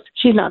videos.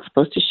 She's not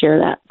supposed to share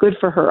that. Good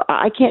for her.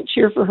 I can't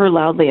cheer for her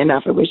loudly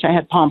enough. I wish I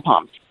had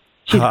pom-poms.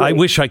 I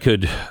wish I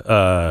could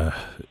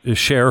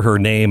share her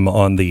name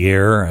on the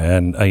air,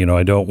 and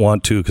I don't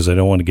want to because I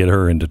don't want to get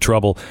her into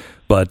trouble,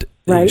 but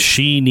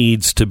she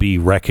needs to be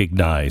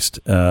recognized.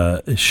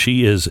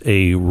 She is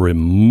a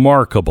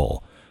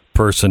remarkable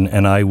person,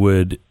 and I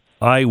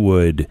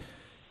would,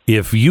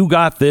 if you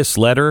got this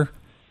letter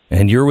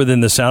and you're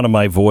within the sound of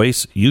my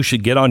voice, you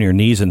should get on your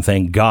knees and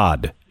thank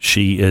God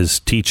she is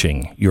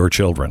teaching your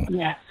children.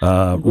 Yes.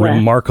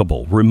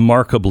 Remarkable,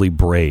 remarkably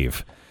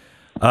brave.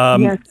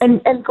 Yes.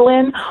 And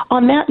Glenn,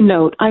 on that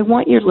note, I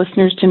want your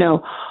listeners to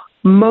know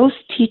most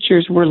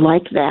teachers were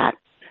like that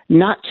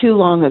not too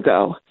long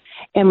ago.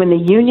 And when the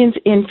unions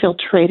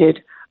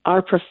infiltrated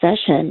our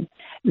profession,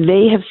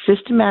 they have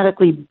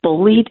systematically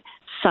bullied,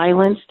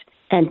 silenced,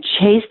 and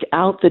chased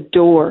out the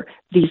door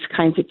these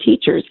kinds of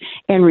teachers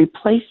and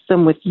replaced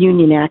them with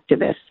union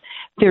activists.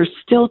 There's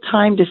still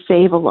time to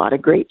save a lot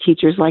of great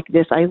teachers like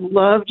this. I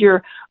loved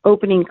your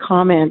opening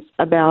comments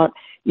about,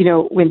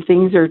 when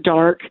things are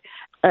dark,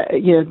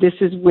 this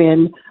is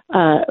when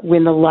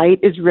the light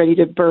is ready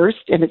to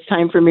burst and it's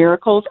time for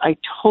miracles. I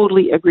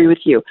totally agree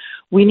with you.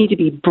 We need to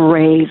be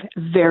brave,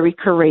 very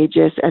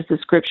courageous, as the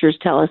scriptures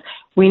tell us.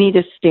 We need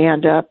to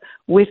stand up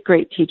with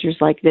great teachers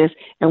like this,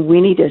 and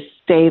we need to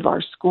save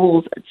our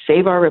schools,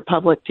 save our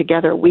republic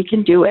together. We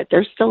can do it.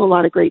 There's still a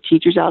lot of great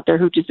teachers out there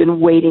who've just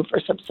been waiting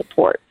for some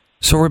support.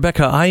 So,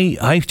 Rebecca,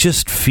 I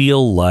just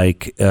feel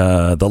like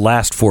the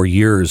last 4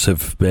 years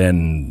have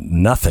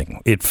been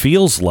nothing. It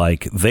feels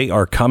like they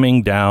are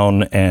coming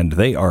down and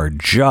they are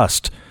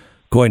just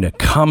going to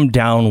come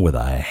down with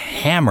a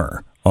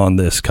hammer on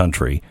this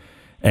country,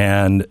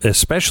 and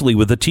especially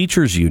with the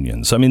teachers'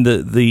 unions. I mean,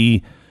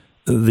 the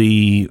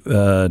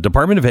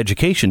Department of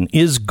Education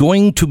is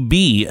going to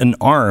be an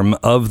arm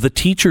of the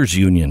teachers'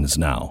 unions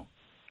now.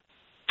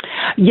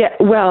 Yeah,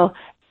 well,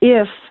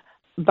 if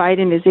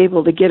Biden is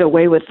able to get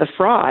away with the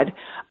fraud,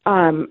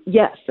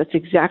 yes, that's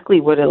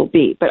exactly what it'll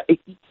be. But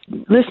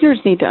listeners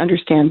need to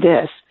understand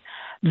this.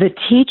 The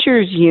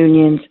teachers'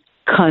 unions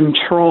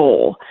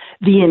control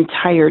the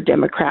entire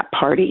Democrat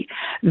Party.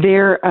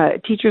 They're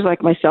teachers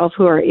like myself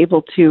who are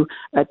able to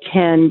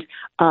attend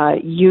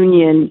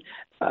union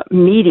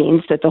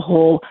meetings that the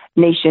whole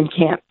nation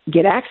can't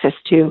get access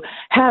to,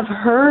 have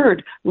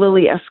heard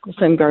Lily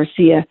Eskelsen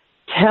Garcia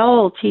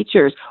tell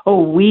teachers,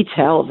 we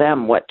tell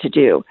them what to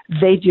do.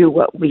 They do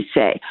what we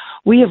say.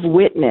 We have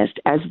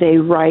witnessed as they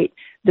write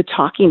the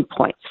talking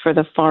points for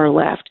the far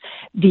left.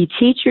 The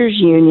teachers'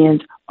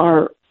 unions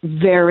are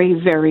very,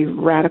 very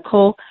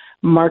radical,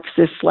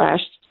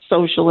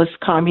 Marxist/socialist,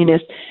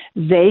 communist.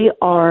 They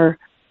are,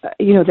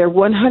 their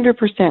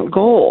 100%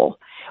 goal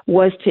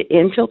was to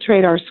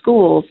infiltrate our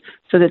schools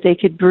so that they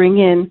could bring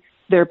in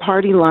their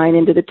party line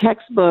into the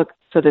textbook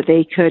so that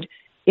they could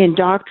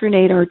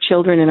indoctrinate our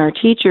children and our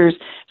teachers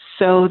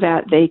so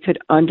that they could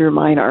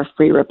undermine our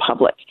free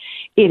republic.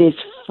 It is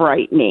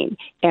frightening,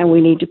 and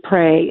we need to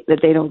pray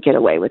that they don't get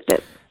away with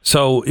it.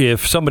 So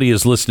if somebody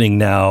is listening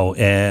now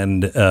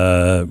and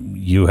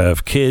you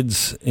have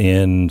kids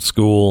in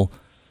school,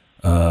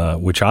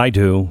 which I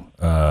do,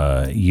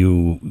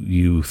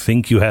 you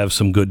think you have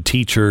some good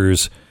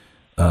teachers,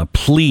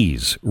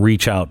 please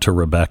reach out to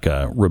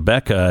Rebecca.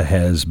 Rebecca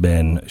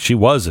she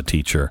was a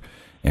teacher.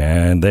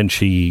 And then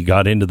she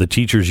got into the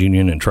teachers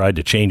union and tried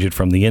to change it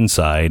from the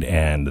inside,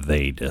 and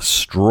they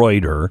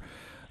destroyed her.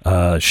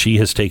 She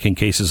has taken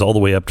cases all the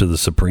way up to the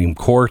Supreme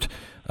Court,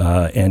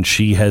 and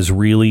she has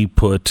really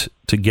put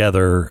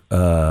together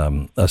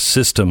a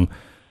system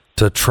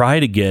to try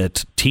to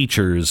get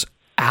teachers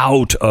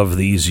out of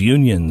these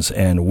unions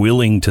and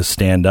willing to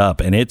stand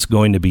up. And it's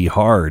going to be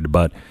hard,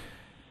 but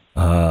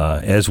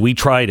as we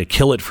try to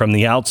kill it from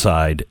the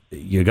outside,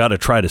 you got to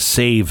try to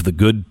save the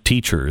good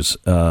teachers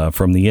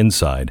from the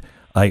inside.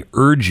 I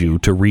urge you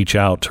to reach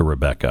out to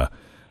Rebecca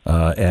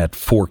at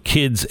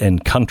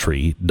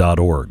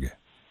forkidsandcountry.org.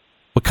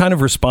 What kind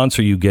of response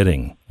are you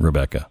getting,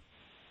 Rebecca?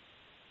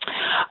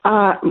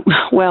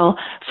 Well,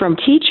 from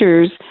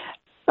teachers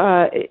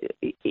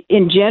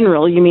in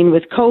general. You mean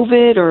with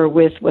COVID or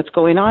with what's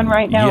going on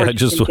right now? Yeah, or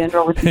just in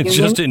general with the union?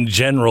 Just in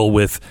general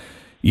with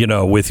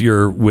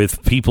with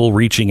people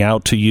reaching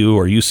out to you.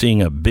 Are you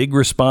seeing a big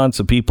response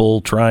of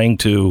people trying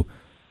to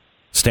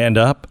stand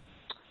up?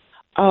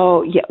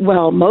 Oh, yeah.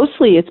 Well,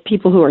 mostly it's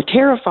people who are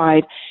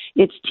terrified.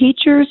 It's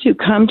teachers who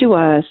come to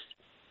us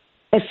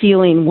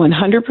feeling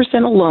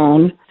 100%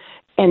 alone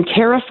and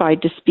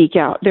terrified to speak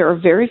out. There are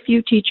very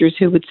few teachers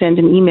who would send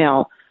an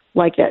email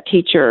like that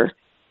teacher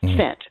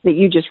sent that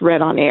you just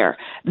read on air.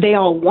 They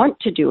all want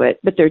to do it,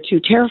 but they're too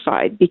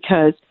terrified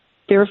because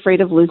they're afraid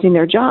of losing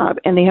their job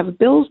and they have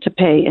bills to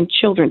pay and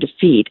children to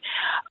feed.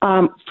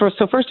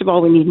 So first of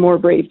all, we need more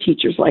brave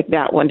teachers like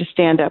that one to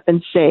stand up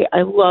and say,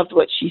 I loved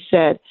what she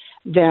said,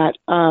 that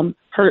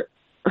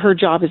her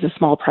job is a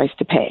small price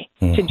to pay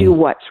to do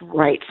what's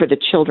right for the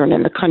children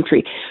in the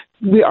country.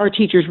 Our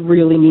teachers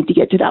really need to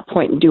get to that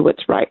point and do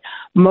what's right.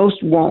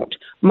 Most won't.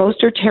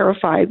 Most are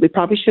terrified. We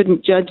probably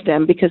shouldn't judge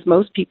them because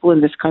most people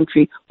in this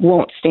country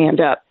won't stand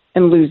up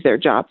and lose their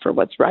job for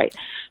what's right.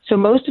 So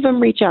most of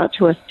them reach out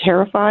to us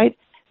terrified.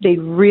 They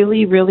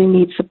really, really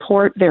need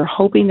support. They're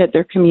hoping that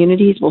their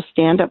communities will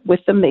stand up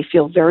with them. They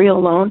feel very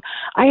alone.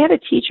 I had a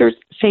teacher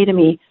say to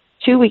me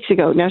 2 weeks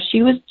ago, now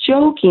she was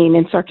joking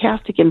and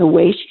sarcastic in the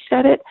way she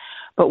said it,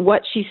 but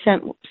what she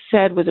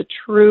said was a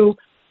true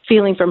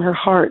feeling from her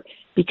heart.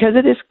 Because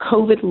of this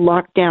COVID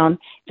lockdown,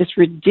 this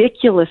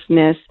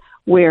ridiculousness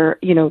where,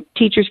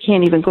 teachers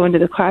can't even go into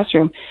the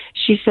classroom,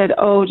 she said,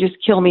 oh, just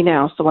kill me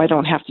now so I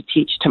don't have to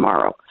teach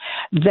tomorrow.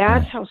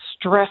 That's how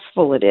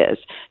stressful it is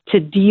to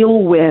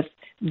deal with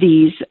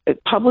these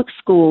public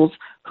schools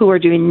who are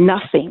doing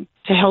nothing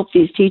to help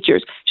these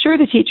teachers. Sure,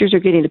 the teachers are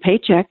getting a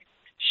paycheck.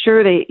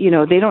 Sure, they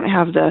don't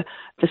have the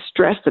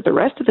stress that the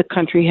rest of the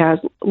country has,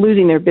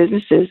 losing their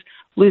businesses,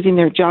 losing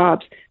their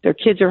jobs. Their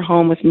kids are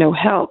home with no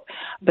help,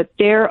 but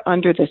they're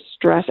under the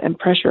stress and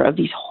pressure of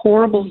these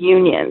horrible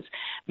unions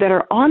that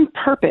are on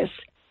purpose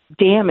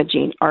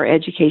damaging our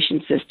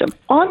education system,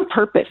 on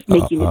purpose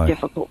making it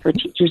difficult for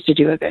teachers to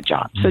do a good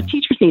job. So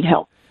teachers need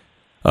help.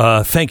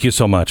 Thank you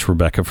so much,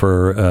 Rebecca,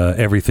 for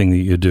everything that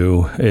you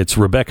do. It's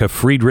Rebecca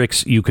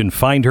Friedrichs. You can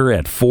find her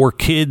at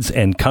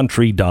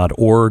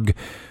forkidsandcountry.org.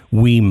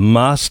 We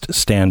must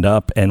stand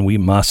up and we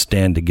must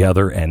stand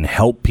together and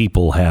help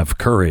people have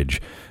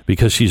courage,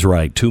 because she's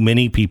right. Too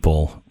many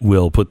people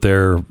will put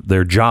their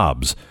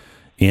jobs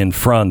in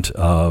front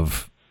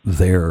of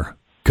their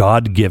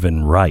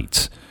God-given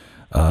rights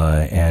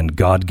and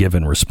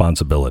God-given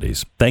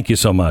responsibilities. Thank you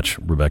so much,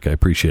 Rebecca. I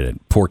appreciate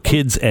it.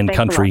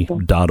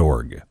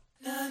 forkidsandcountry.org.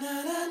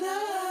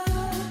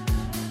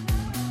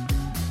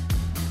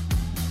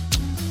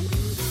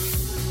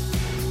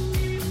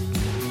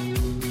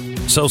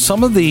 So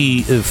some of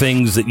the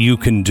things that you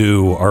can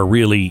do are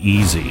really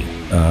easy.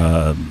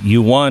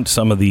 You want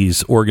some of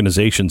these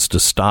organizations to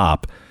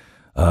stop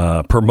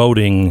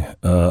promoting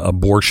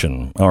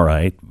abortion, all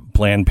right,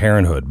 Planned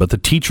Parenthood. But the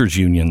teachers'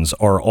 unions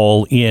are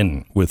all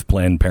in with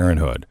Planned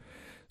Parenthood.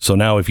 So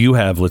now if you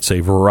have, let's say,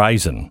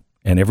 Verizon,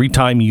 and every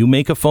time you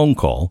make a phone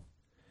call,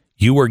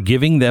 you are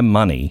giving them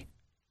money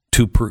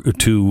to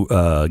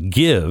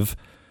give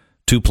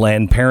to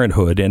Planned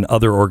Parenthood and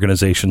other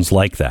organizations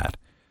like that.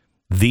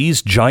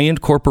 These giant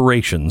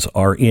corporations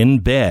are in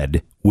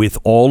bed with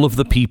all of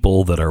the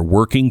people that are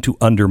working to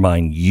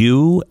undermine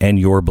you and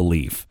your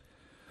belief.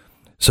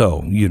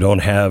 So you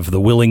don't have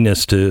the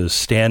willingness to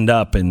stand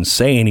up and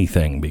say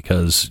anything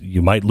because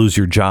you might lose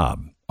your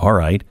job. All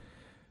right.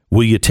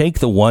 Will you take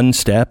the one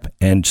step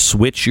and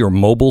switch your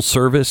mobile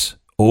service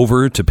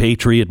over to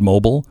Patriot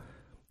Mobile?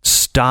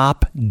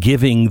 Stop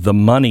giving the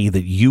money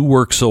that you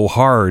work so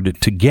hard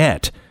to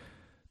get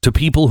to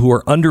people who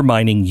are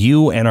undermining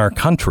you and our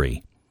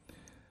country.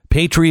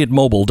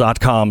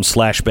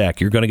 PatriotMobile.com/Beck.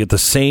 You're going to get the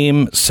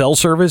same cell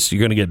service. You're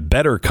going to get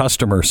better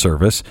customer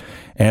service.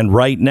 And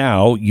right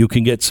now, you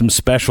can get some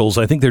specials.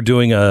 I think they're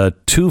doing a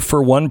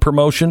 2-for-1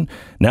 promotion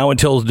now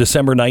until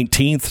December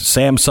 19th.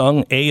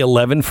 Samsung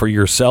A11 for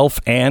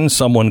yourself and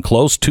someone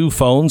close. 2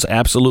 phones,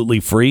 absolutely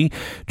free.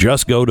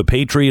 Just go to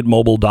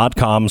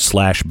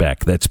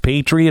PatriotMobile.com/Beck. That's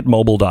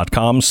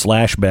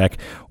PatriotMobile.com/Beck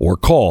or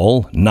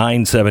call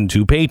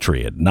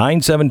 972-PATRIOT.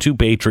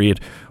 972-PATRIOT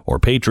or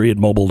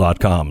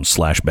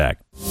PatriotMobile.com/Beck.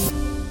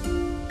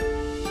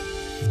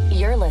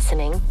 You're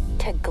listening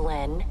to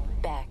Glenn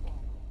Beck.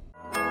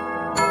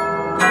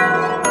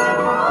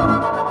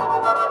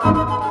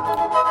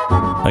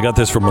 I got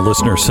this from a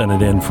listener, sent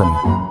it in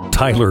from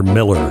Tyler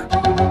Miller.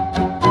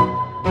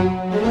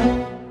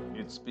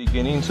 It's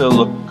beginning to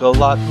look a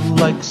lot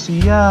like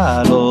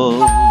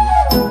Seattle.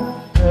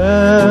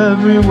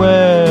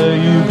 Everywhere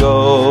you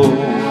go,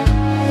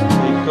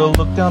 take a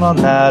look down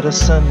on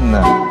Madison,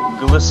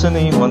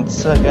 glistening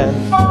once again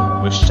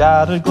with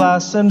shattered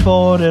glass and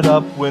boarded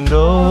up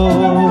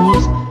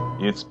windows.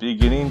 It's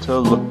beginning to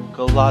look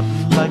a lot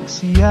like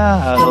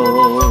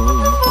Seattle.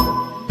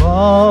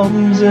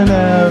 Bombs in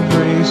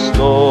every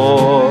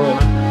store,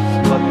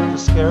 but the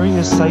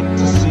scariest sight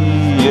to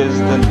see is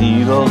the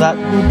needle that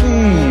will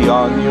be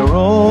on your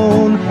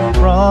own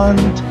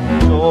front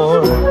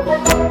door.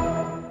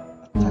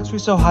 A tax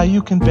rate so high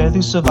you can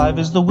barely survive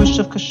is the wish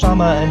of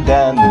Kashama and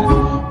Dan.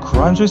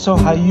 Crime rate so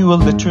high you will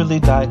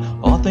literally die,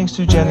 all thanks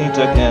to Jenny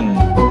Duggan.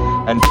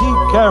 And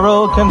Pete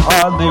Carroll can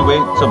hardly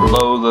wait to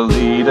blow the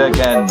lead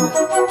again.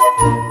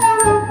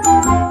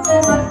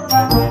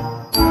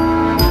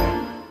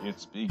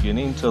 It's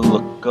beginning to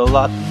look a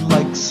lot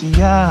like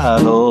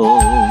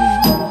Seattle.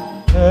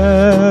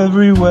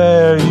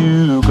 Everywhere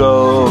you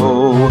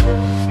go,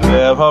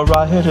 there are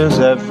rioters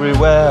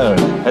everywhere,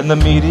 and the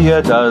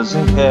media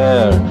doesn't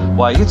care.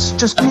 Why, it's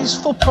just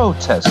peaceful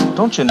protest,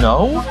 don't you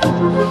know?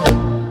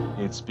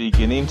 It's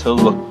beginning to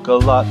look a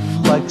lot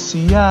like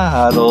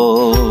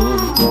Seattle.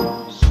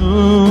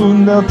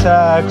 Soon they'll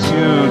tax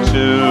you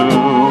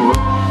too,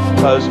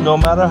 'cause no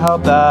matter how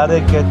bad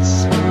it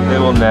gets, they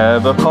will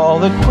never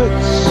call it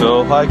quits.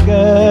 So I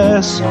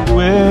guess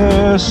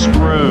we're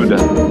screwed.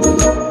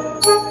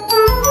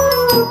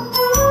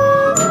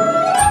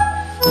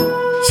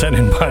 Sent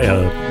in by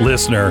a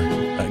listener.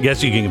 I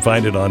guess you can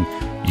find it on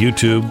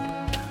YouTube.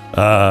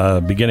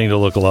 Beginning to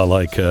look a lot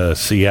like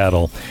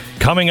Seattle.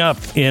 Coming up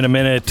in a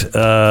minute,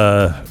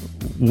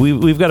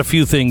 we've got a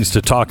few things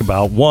to talk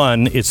about.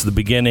 One, it's the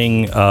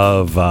beginning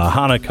of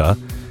Hanukkah,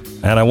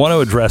 and I want to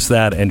address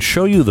that and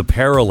show you the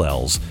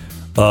parallels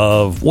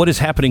of what is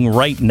happening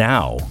right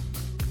now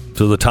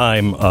to the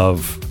time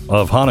of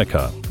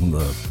Hanukkah.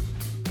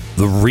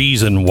 The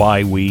reason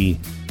why we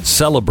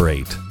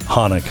celebrate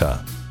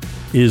Hanukkah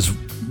is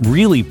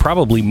really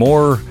probably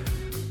more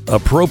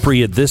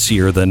appropriate this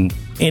year than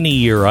any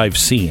year I've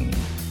seen.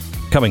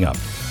 Coming up.